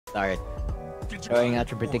start throwing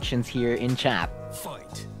out your predictions here in chat.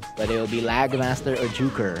 Whether it'll be Lagmaster or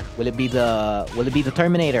Juker. Will it be the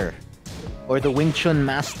Terminator? Or the Wing Chun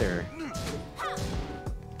Master?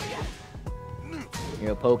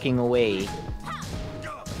 You're poking away.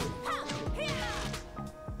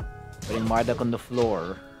 Putting Marduk on the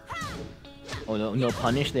floor. Oh no, no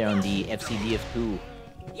punish there on the FCDF2.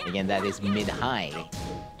 Again, that is mid-high.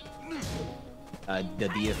 The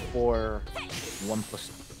DF4 1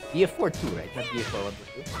 plus DF4 2, right? Not DF4 1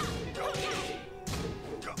 plus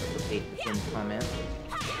 2. 8% comment.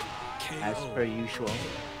 As per usual.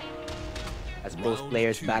 As both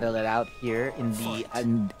players battle it out here in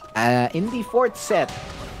the fourth set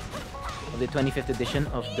of the 25th edition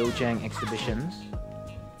of Dojang exhibitions.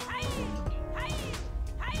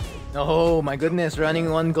 Oh my goodness,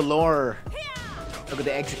 running one galore. Look at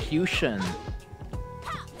the execution.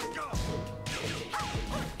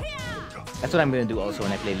 That's what I'm gonna do also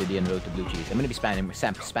when I play Lidia and Road to Blue Cheese. I'm gonna be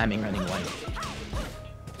spamming running one.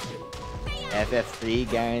 FF3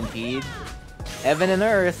 guaranteed. Heaven and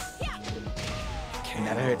Earth. And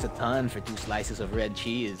that hurts a ton for 2 slices of red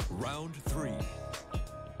cheese. Round 3.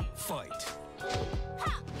 Fight.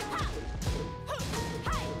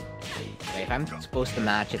 Okay, if I'm supposed to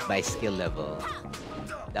match it by skill level,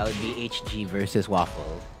 that would be HG versus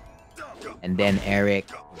Waffle. And then Eric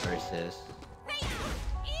versus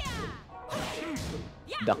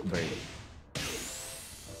Duckbird.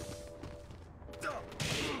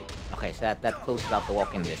 Okay, so that closes out the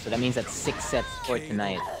walk-in list. So that means that's 6 sets for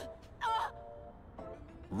tonight.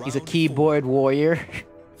 He's a keyboard warrior.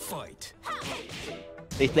 Fight.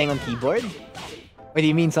 He's playing on keyboard? Or do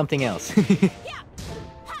you mean something else?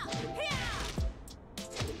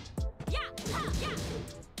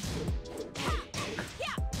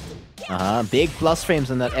 Big plus frames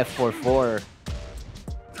on that F44.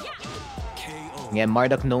 Again,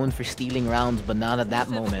 Marduk known for stealing rounds, but not at that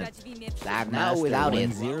moment. Now without it,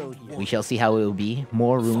 we shall see how it will be.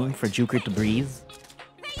 More room for Juker to breathe.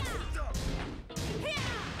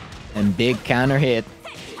 And big counter hit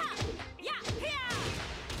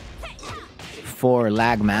for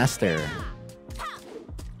Lagmaster.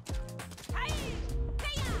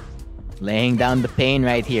 Laying down the pain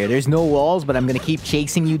right here. There's no walls, but I'm gonna keep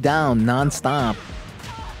chasing you down non-stop.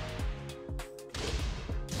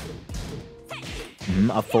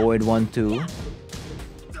 A forward 1-2.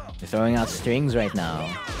 They're throwing out strings right now.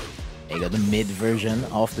 They got the mid version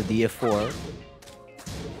of the DF4.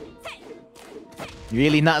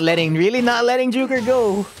 Really not letting Juker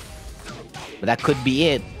go. But that could be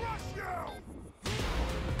it.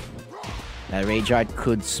 That Rage Art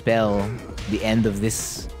could spell the end of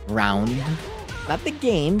this round. Not the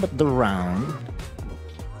game, but the round.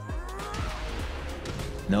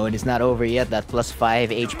 No, it is not over yet. That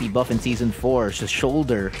 +5 HP buff in Season 4. So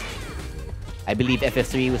shoulder. I believe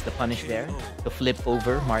FF3 was the punish there. To flip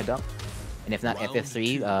over Marduk. And if not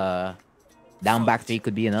FF3, down back 3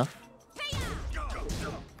 could be enough.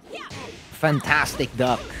 Fantastic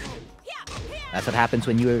duck. That's what happens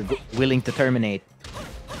when you're willing to terminate.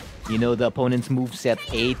 You know the opponent's moveset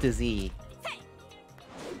A to Z.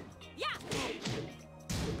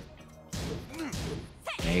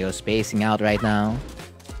 There you go, spacing out right now.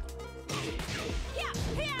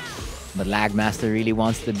 But Lagmaster really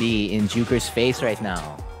wants to be in Juker's face right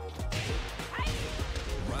now.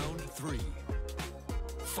 Round 3.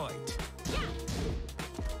 Fight.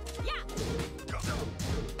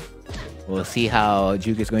 We'll see how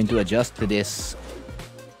Juker's going to adjust to this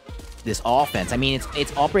offense. I mean,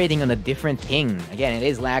 it's operating on a different ping. Again, it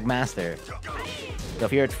is Lagmaster. So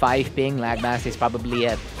if you're at 5 ping, Lagmaster is probably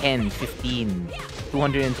at 10, 15,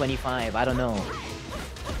 225. I don't know.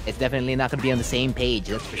 It's definitely not going to be on the same page,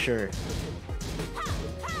 that's for sure.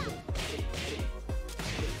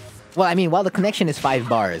 Well, I mean, while the connection is 5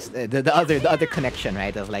 bars, the other connection,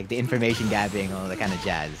 right, of like the information gathering, all that kind of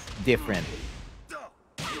jazz, different.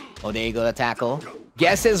 Oh, there you go, the tackle.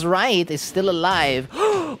 Guess is right, is still alive.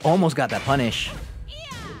 Almost got that punish.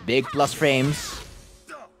 Big plus frames.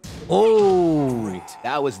 Oh,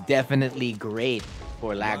 that was definitely great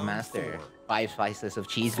for Lagmaster. 5 slices of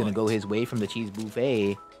cheese gonna go his way from the cheese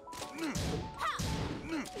buffet.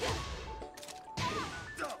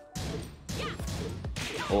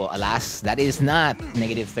 Oh, alas, that is not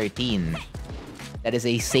 -13. That is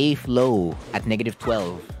a safe low at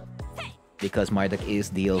 -12. Because Marduk is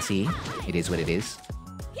DLC. It is what it is.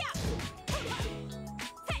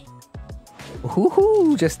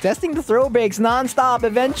 Woohoo! Just testing the throw breaks non-stop.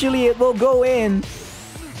 Eventually it will go in.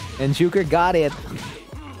 And Juker got it.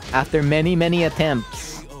 After many, many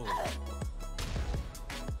attempts.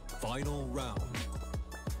 Final round.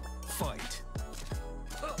 Fight.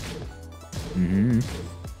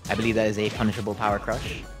 I believe that is a punishable power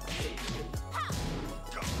crush.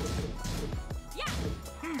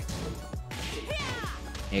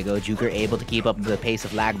 There you go, Juker able to keep up the pace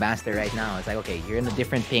of Lag Master right now. It's like, okay, you're in a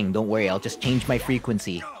different thing. Don't worry, I'll just change my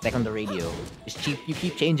frequency. Like on the radio. You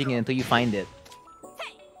keep changing it until you find it.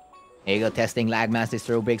 There you go, testing Lag Master's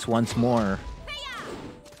throw breaks once more.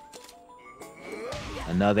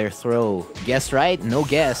 Another throw. Guess right? No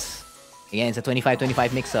guess. Again, it's a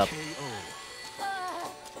 25-25 mix-up.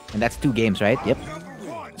 And that's 2 games, right? Yep.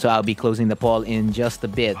 So I'll be closing the poll in just a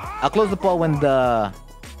bit. I'll close the poll when the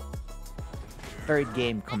 3rd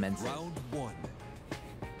game commences.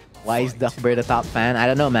 Why is Duckbird a top fan? I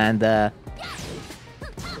don't know, man. The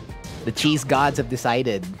cheese gods have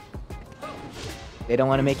decided. They don't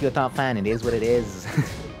want to make you a top fan. It is what it is.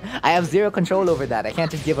 I have 0 control over that. I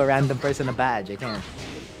can't just give a random person a badge. I can't.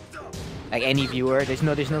 Like any viewer, there's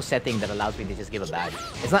no setting that allows me to just give a badge.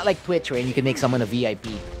 It's not like Twitch where you can make someone a VIP.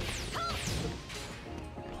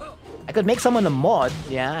 I could make someone a mod.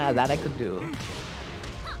 Yeah, that I could do.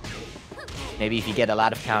 Maybe if you get a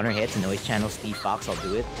lot of counter hits and always channel Steve Fox, I'll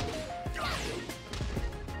do it.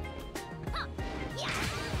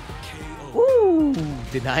 Woo!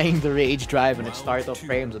 Denying the rage drive and its start of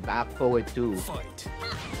frames with back forward 2.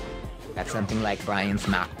 That's something like Brian's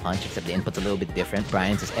Mach Punch, except the input's a little bit different.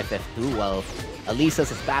 Brian's is FF2, while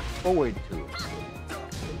Alisa's is back forward 2.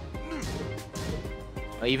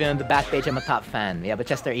 Or even on the back page, I'm a top fan. Yeah, but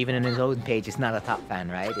Chester, even in his own page, is not a top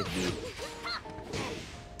fan, right? It'd be...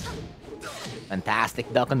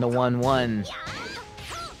 Fantastic duck on the 1-1.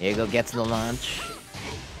 Here you go, gets the launch.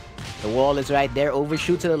 The wall is right there,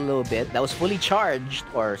 overshoots it a little bit. That was fully charged,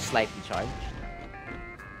 or slightly charged.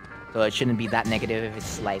 So it shouldn't be that negative if it's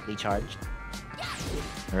slightly charged.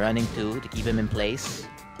 Running 2 to keep him in place.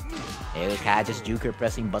 There you go, catches Juker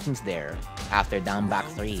pressing buttons there. After down back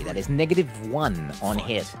 3. That is -1 on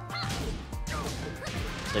hit.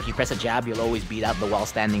 So if you press a jab, you'll always beat out the wall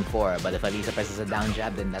standing 4. But if Alisa presses a down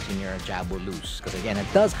jab, then that's when your jab will lose. Because again, it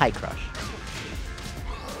does high crush.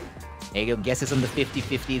 There you go, guesses on the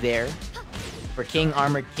 50-50 there. For King,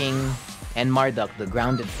 Armored King, and Marduk, the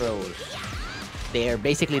grounded throws. They're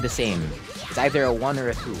basically the same. It's either a 1 or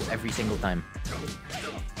a 2 every single time.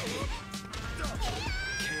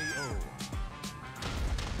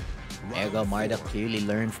 There you go, Marduk clearly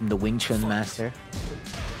learned from the Wing Chun master.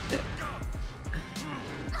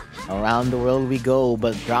 Around the world we go,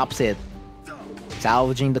 but drops it.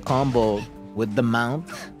 Salvaging the combo with the mount.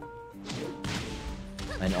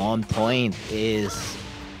 And on point is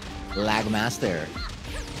Lag Master.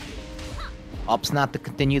 Opts not to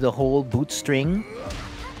continue the whole boot string.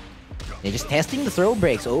 They're just testing the throw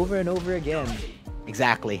breaks over and over again.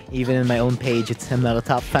 Exactly. Even in my own page, I'm not a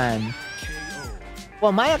top fan.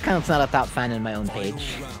 Well, my account's not a top fan in my own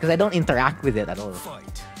page. Because I don't interact with it at all.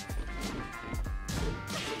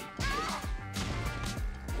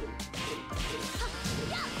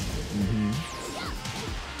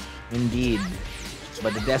 Indeed.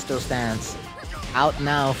 But the Destro stance out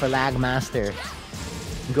now for Lag Master.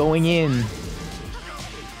 Going in.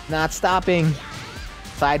 Not stopping.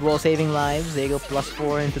 Sidewall saving lives. There you go,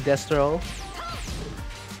 +4 into Destro.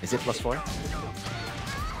 Is it +4?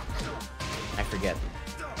 I forget.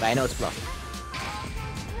 But I know it's plus.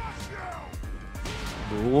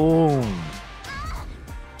 Boom.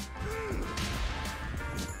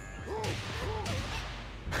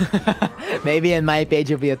 Maybe in my page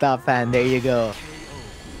you'll be a top fan. There you go.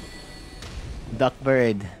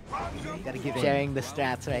 Duckbird. Sharing the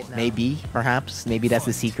strats right now. Maybe, perhaps. Maybe that's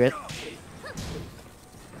the secret.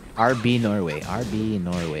 RB Norway. RB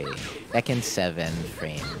Norway. Second 7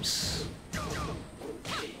 frames.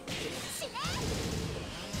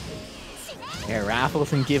 Yeah,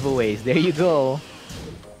 raffles and giveaways. There you go.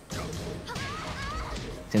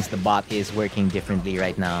 Since the bot is working differently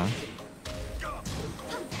right now.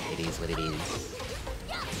 It is what it is.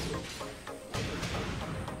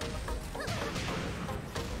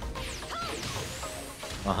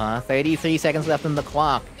 Uh-huh. 33 seconds left on the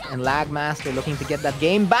clock. And Lag Master looking to get that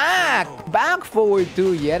game back! Back forward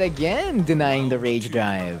 2 yet again, denying the rage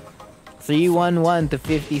drive. 311 to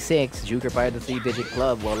 56. Juker part of the 3-digit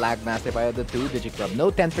club, while Lag Master part of the 2-digit club.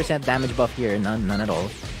 No 10% damage buff here, none at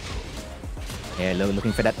all. Yeah,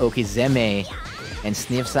 looking for that Okizeme. And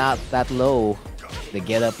sniffs out that low. The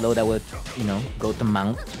get up low that would, you know, go to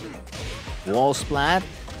mount. Wall splat.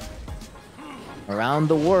 Around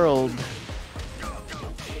the world.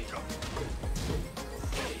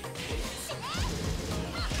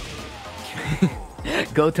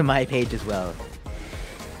 Go to my page as well.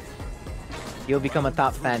 You'll become a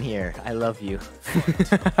top fan here. I love you.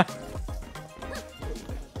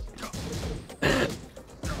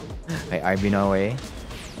 Okay, Arbinoe.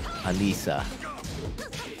 Alisa.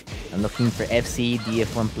 I'm looking for FC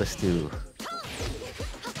DF1 plus 2.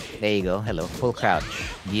 There you go. Hello. Full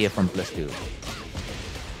crouch. DF1 plus 2.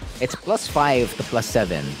 It's plus 5 to plus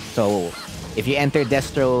 7. So if you enter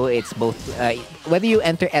Destro, it's both. Whether you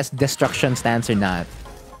enter S destruction stance or not,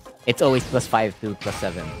 it's always plus 5 to plus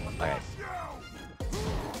 7. Alright.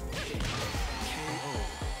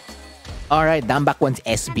 Alright, down back one's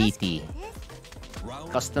SBT.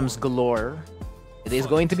 Customs galore. It is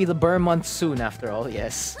going to be the Burr month soon after all,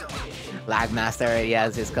 yes. Lagmaster already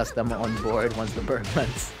has his custom on board once the Burr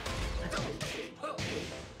months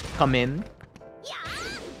come in.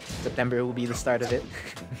 September will be the start of it.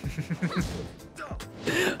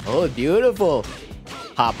 Oh, beautiful!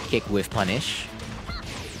 Hop kick with punish.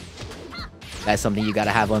 That's something you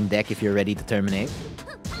gotta have on deck if you're ready to terminate.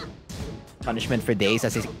 Punishment for days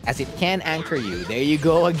as it can anchor you. There you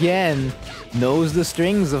go again. Knows the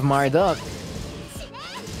strings of Marduk.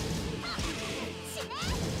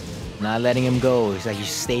 Not letting him go. He's like, you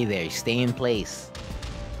stay there. You stay in place.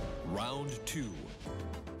 Round 2.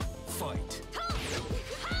 Fight.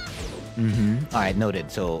 Alright,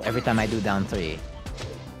 noted. So every time I do down 3,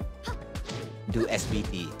 do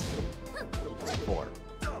SBT. 4.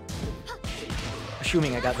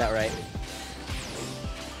 Assuming I got that right.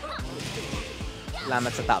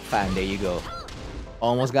 Salamat sa top fan. There you go.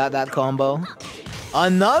 Almost got that combo.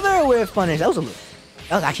 Another whiff punish. That was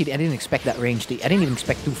actually, I didn't expect that range. I didn't even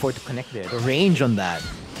expect 2-4 to connect there. The range on that.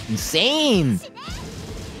 Insane!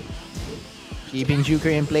 Keeping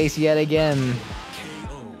Juker in place yet again.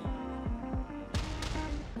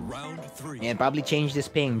 Round 3. And probably change this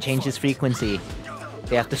ping, change this frequency.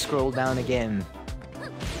 They have to scroll down again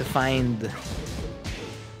to find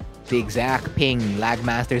the exact ping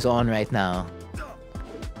Lagmaster's on right now.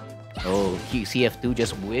 Oh, CF2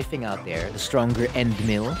 just whiffing out there. The stronger end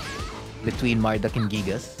mill between Marduk and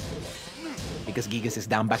Gigas. Because Gigas is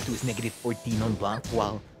down back to his negative 14 on Blanc,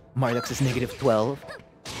 while Marduk's is negative 12.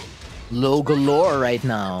 Low galore right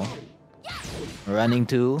now. Running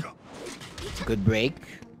 2. Good break.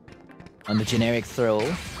 On the generic throw.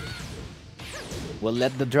 We'll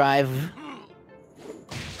let the drive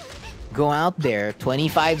go out there.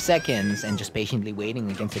 25 seconds. And just patiently waiting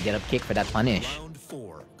against the get-up kick for that punish. Round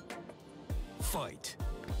 4. Fight.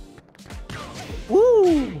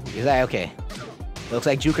 Woo! Is that okay? Looks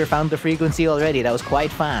like Juker found the frequency already. That was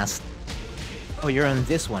quite fast. Oh, you're on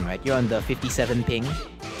this one, right? You're on the 57 ping.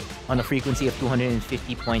 On a frequency of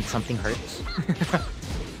 250 point something hertz.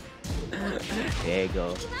 There you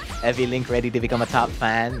go. Heavy Link ready to become a top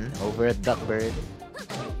fan over at Duckbird.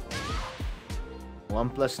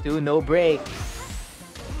 1+2, no break.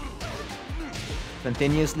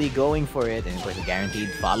 Continuously going for it, and of course a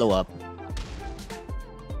guaranteed follow-up.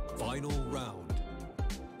 Final round.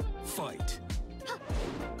 Fight.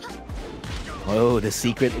 Oh, the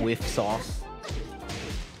secret whiff sauce.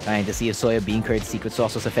 Trying to see if soya bean curd secret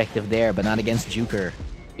sauce was effective there, but not against Juker.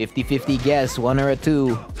 50-50 guess, 1 or a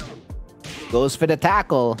 2. Goes for the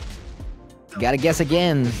tackle. Gotta guess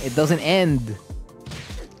again. It doesn't end.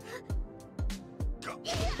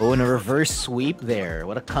 Oh, and a reverse sweep there.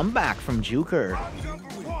 What a comeback from Juker.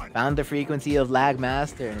 Found the frequency of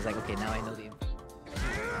Lagmaster, and it's like, okay, now I know the...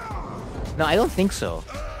 No, I don't think so.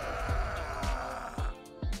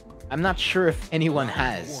 I'm not sure if anyone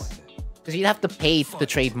has. Because you'd have to pay to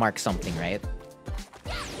trademark something, right?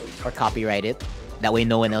 Or copyright it. That way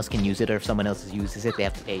no one else can use it, or if someone else uses it, they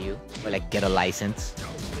have to pay you. Or like get a license.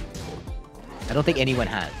 I don't think anyone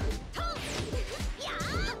has.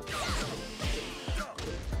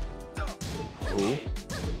 Ooh.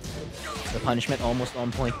 The punishment almost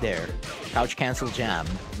on point there. Crouch cancel jab.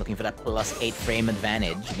 Looking for that +8 frame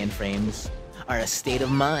advantage. Again, frames are a state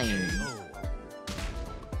of mind.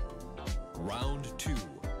 Round 2.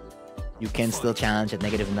 You can still challenge at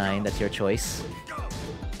 -9. That's your choice.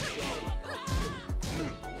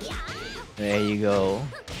 There you go.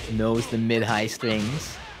 Knows the mid-high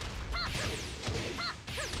strings.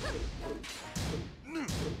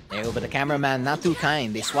 There you go, but the cameraman not too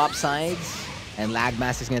kind. They swap sides, and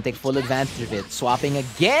Lagmaster is gonna take full advantage of it. Swapping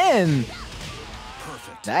again!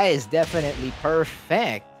 Perfect. That is definitely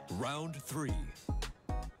perfect. Round 3.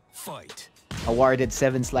 Fight. Awarded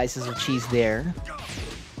 7 slices of cheese there.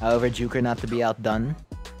 However, Juker not to be outdone.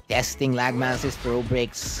 Testing Lagmaster's throw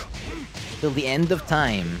breaks till the end of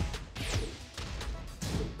time.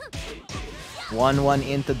 1-1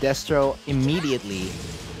 into Destro immediately.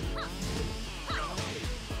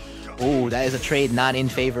 Oh, that is a trade not in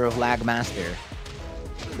favor of Lagmaster.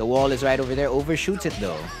 The wall is right over there. Overshoots it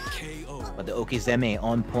though. KO. But the Okizeme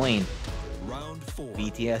on point. Round 4.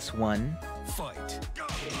 BTS 1. Fight.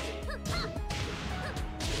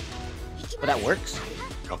 But that works.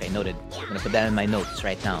 Okay, noted. I'm gonna put that in my notes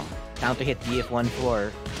right now. Counter hit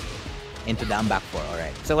DF1-4 into down back 4.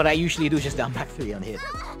 Alright. So what I usually do is just down back 3 on hit.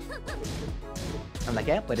 I'm like,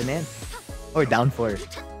 yeah, put it in. Or down 4.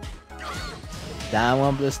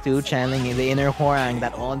 Down 1+2, channeling in the inner Horang,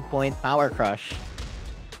 that on-point power crush.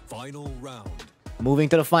 Final round. Moving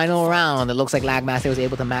to the final round, it looks like Lagmaster was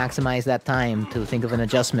able to maximize that time to think of an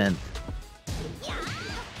adjustment.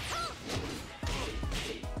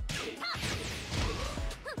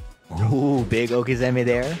 Ooh, big Okizeme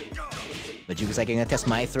there. But Juker's like, I'm gonna test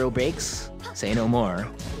my throw breaks. Say no more.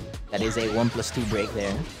 That is a 1+2 break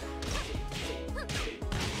there.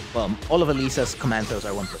 Well, all of Alisa's command throws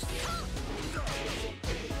are 1+2.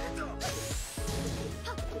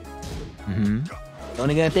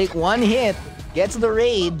 Only gonna take 1 hit. Gets the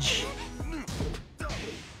rage.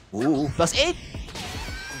 Ooh, +8.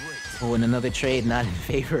 Oh, and another trade not in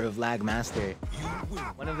favor of Lagmaster.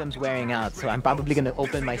 One of them's wearing out, so I'm probably gonna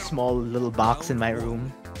open my small little box in my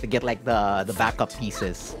room to get like the backup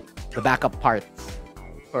pieces, the backup parts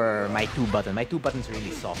for my 2 button. My 2 button's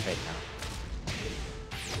really soft right now.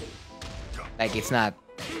 Like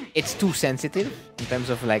it's too sensitive in terms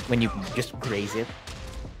of like when you just graze it.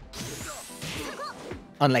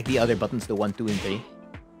 Unlike the other buttons, the 1, 2, and 3.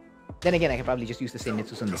 Then again, I can probably just use the same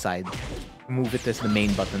Mitsus on the side. Move it as the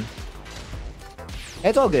main button.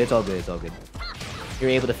 It's all good, it's all good, it's all good.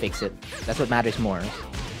 You're able to fix it. That's what matters more.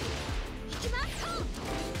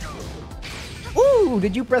 Ooh,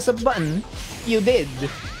 did you press a button? You did.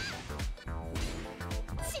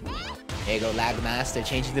 There you go, Lagmaster,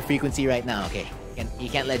 changing the frequency right now. Okay, you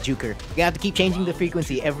can't let Juker. You have to keep changing the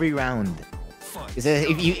frequency every round.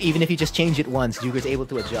 Even if you just change it once, Juker's able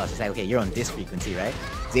to adjust. It's like, okay, you're on this frequency, right?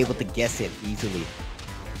 He's able to guess it easily.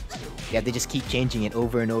 You have to just keep changing it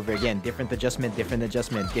over and over again. Different adjustment, different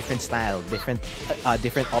style, different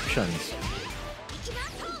options.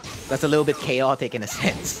 That's a little bit chaotic in a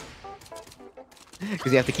sense.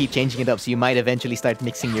 Because you have to keep changing it up, so you might eventually start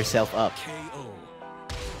mixing yourself up. KO.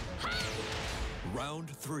 Round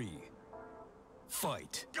 3.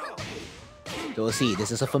 Fight. So we'll see.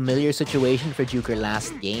 This is a familiar situation for Juker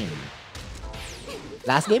last game.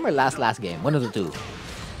 Last game or last game? One of the two.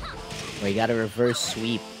 Where he got a reverse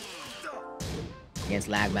sweep against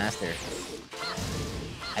Lagmaster.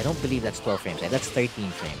 I don't believe that's 12 frames. That's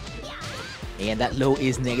 13 frames. And that low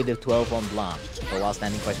is -12 on block. So while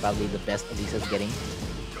standing for is probably the best Alisa's getting.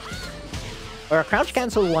 Or a crouch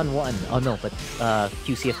cancel 1-1. Oh no, but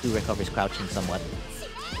QCF2 recovers crouching somewhat.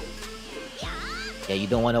 Yeah, you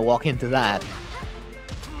don't want to walk into that.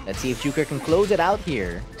 Let's see if Juker can close it out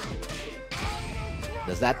here.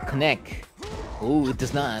 Does that connect? Oh, it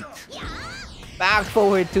does not. Back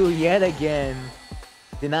forward 2 yet again.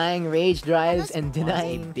 Denying rage drives and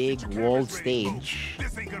denying big walled stage.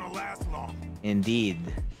 This ain't gonna last long. Indeed.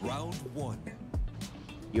 Round 1.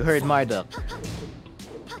 You heard Marduk.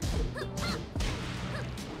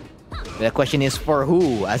 The question is for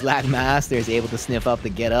who? As Lagmaster is able to sniff up the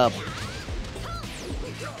get up.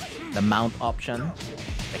 The mount option.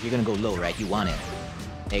 Like you're gonna go low, right? You want it.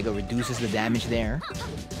 There you go, reduces the damage there.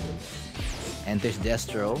 Enters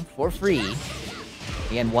Destro for free.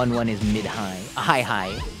 Again, 1-1 is mid-high.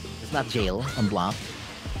 High. It's not jail, unblocked.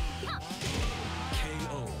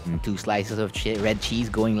 And 2 slices of red cheese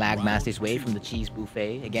going Lagmaster's way from the cheese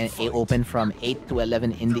buffet. Again, open from 8 to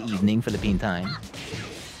 11 in the evening, Philippine time.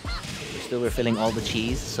 We're still refilling all the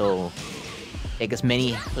cheese, so take as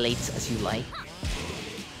many plates as you like.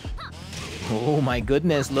 Oh my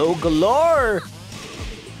goodness, low galore!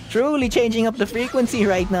 Truly changing up the frequency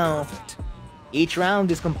right now. Each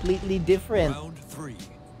round is completely different. Round 3.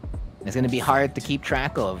 It's gonna be hard to keep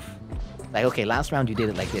track of. Like, okay, last round you did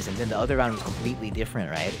it like this, and then the other round was completely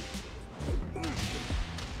different, right?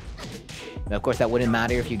 But of course, that wouldn't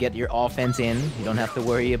matter if you get your offense in. You don't have to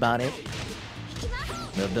worry about it.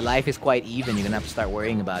 But if the life is quite even, you're gonna have to start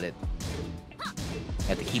worrying about it. You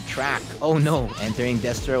have to keep track. Oh no, entering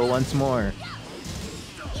Destro once more.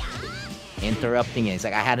 Interrupting it. It's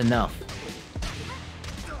like, I had enough.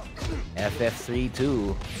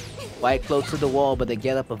 FF3-2. Quite close to the wall, but the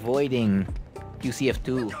get up avoiding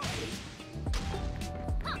QCF2.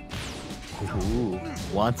 Ooh,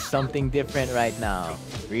 wants something different right now.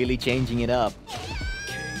 Really changing it up.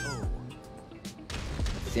 KO.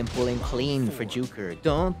 Simple and clean for Juker.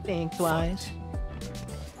 Don't think twice.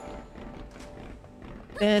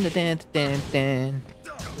 Dun, dun, dun, dun, dun.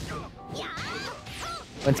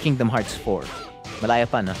 When's Kingdom Hearts 4? Malaya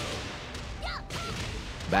pa, no?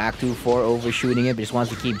 Back to 4 overshooting it, but just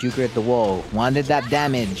wants to keep Juker at the wall. Wanted that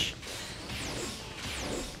damage.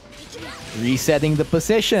 Resetting the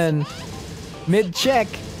position. Mid-check.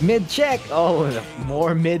 Mid check! Oh,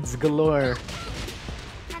 more mids galore.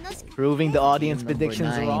 Proving the audience Number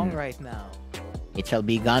predictions 9. wrong right now. It shall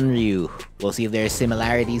be Ganryu. We'll see if there are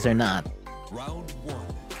similarities or not. Round 1.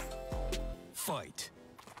 Fight.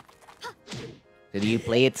 So do you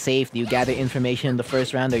play it safe? Do you gather information in the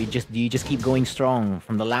first round, or do you just keep going strong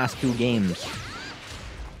from the last 2 games?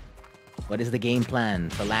 What is the game plan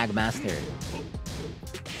for Lag Master?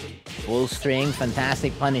 Full string,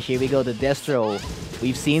 fantastic punish. Here we go, the Destro.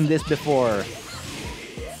 We've seen this before.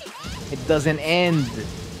 It doesn't end.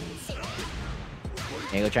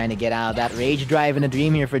 There you go, trying to get out. That rage drive in a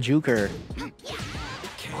dream here for Juker.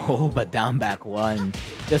 Oh, but down back 1.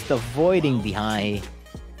 Just avoiding the high.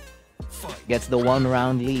 Gets the 1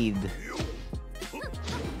 round lead.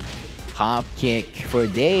 Hop kick for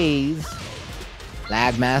days.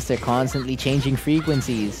 Lag Master constantly changing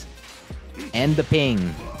frequencies. And the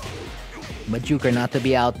ping. But Juker not to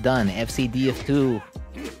be outdone. FC DF2.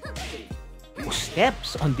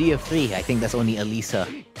 Steps on DF3. I think that's only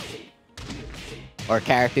Alisa. Or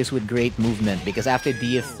characters with great movement. Because after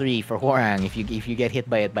DF3 for Hwoarang, if you get hit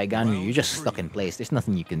by it by Ganryu, you're just stuck in place. There's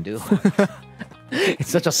nothing you can do. It's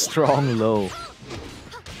such a strong low.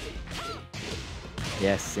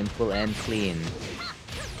 Yes, simple and clean.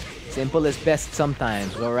 Simple is best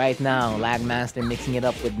sometimes, but right now, Lag Master mixing it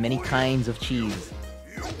up with many kinds of cheese.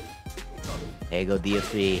 There you go,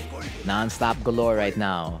 DF3. Non-stop galore right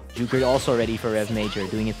now. Juker also ready for Rev Major,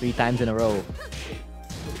 doing it 3 times in a row.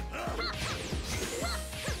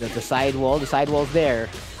 There's the sidewall's there.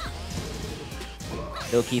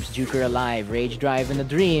 Still keeps Juker alive. Rage drive in the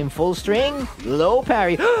dream, full string, low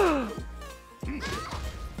parry.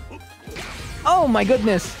 Oh my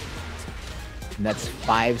goodness! And that's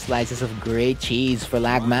 5 slices of great cheese for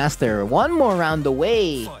Lag Master. 1 more round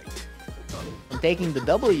away from taking the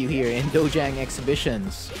W here in Dojang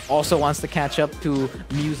exhibitions. Also wants to catch up to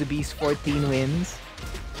Musabe's 14 wins.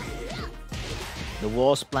 The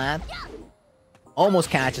wall splat. Almost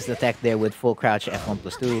catches the tech there with full crouch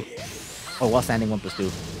F1+2. Or while standing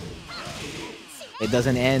 1+2. It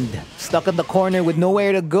doesn't end. Stuck at the corner with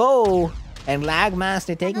nowhere to go. And Lag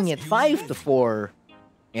Master taking it 5-4.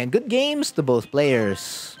 And good games to both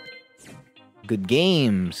players. Good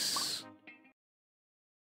games.